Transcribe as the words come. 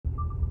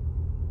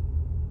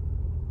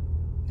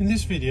In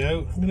this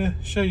video I'm going to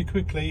show you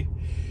quickly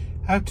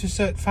how to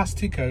set fast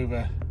tick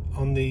over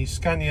on the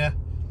Scania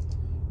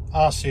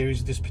R series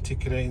in this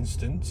particular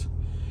instance.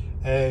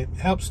 It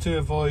helps to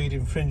avoid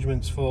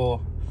infringements for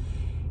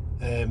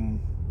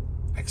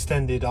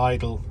extended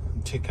idle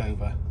and tick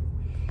over.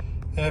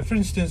 For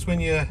instance, when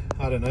you're,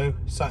 I don't know,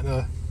 sat in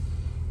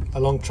a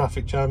long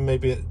traffic jam,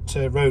 maybe at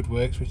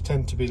roadworks, which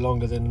tend to be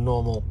longer than a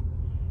normal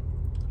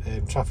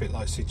traffic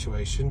light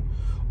situation,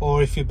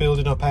 or if you're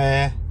building up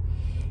air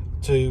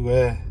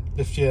to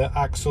lift your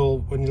axle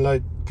when you're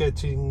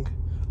getting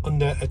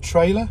under a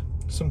trailer,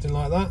 something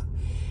like that.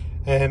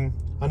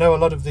 I know a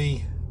lot of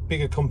the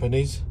bigger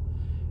companies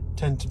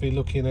tend to be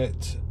looking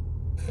at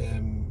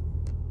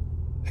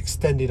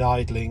extended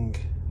idling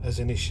as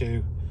an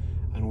issue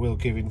and will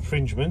give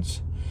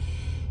infringements.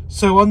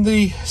 So on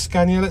the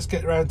Scania, let's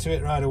get around to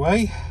it right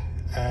away.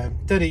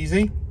 Dead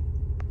easy.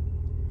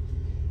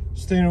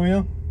 Steering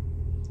wheel.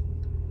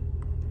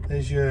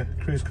 There's your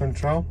cruise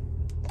control.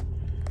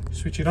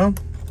 Switch it on.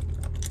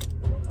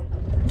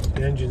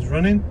 The engine's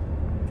running.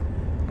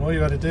 All you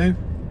got to do,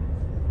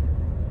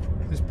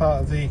 this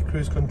part of the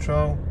cruise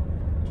control,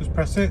 just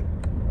press it.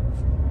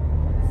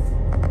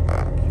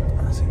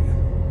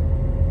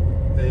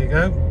 There you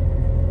go.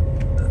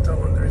 I don't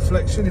want the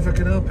reflection if I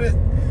can help it.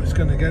 I'm just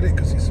going to get it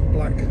because it's a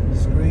black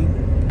screen.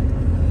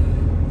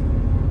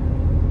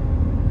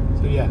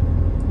 So yeah,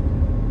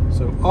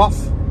 so off.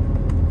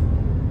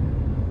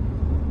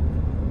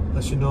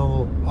 That's your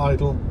normal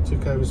idle,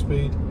 tick over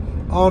speed.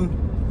 On.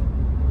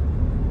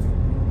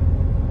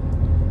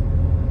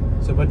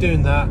 So by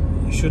doing that,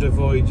 you should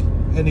avoid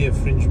any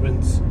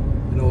infringements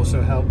and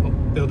also help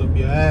build up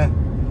your air.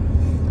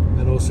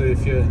 And also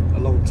if you're a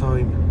long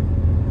time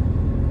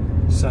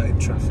sat in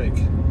traffic,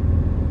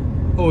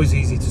 always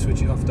easy to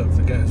switch it off, don't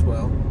forget as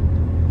well.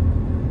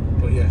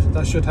 But yeah,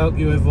 that should help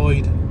you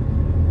avoid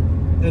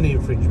any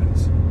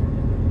infringements,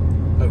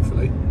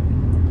 hopefully.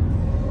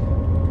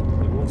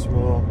 So once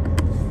more,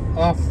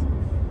 off,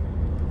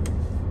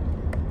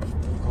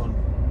 on.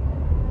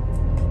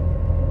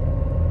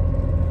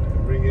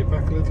 Bring it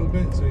back a little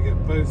bit so you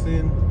get both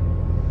in.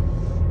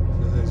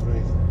 So there's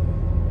me.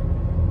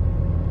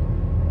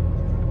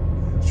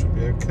 That should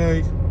be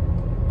okay.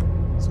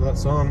 So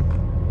that's on,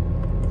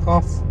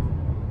 off.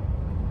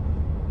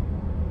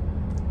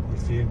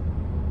 If you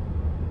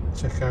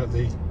check out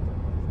the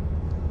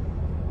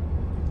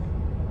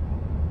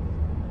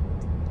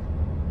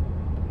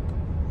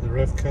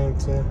rev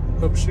counter,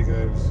 up she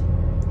goes.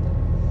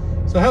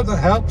 So I hope that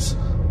helps.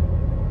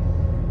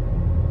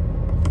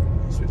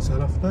 Switch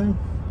that off now.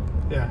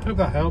 Yeah, I hope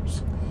that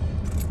helps.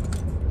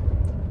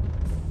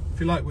 If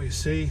you like what you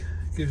see,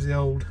 give the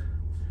old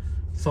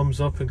thumbs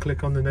up and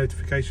click on the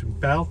notification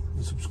bell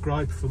and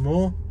subscribe for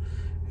more.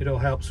 It all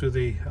helps with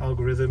the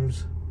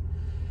algorithms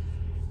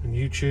and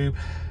YouTube.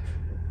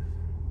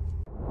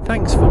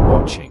 Thanks for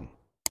watching.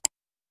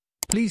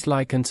 Please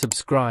like and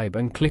subscribe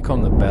and click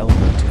on the bell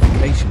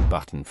notification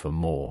button for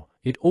more.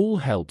 It all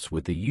helps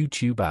with the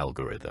YouTube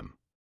algorithm.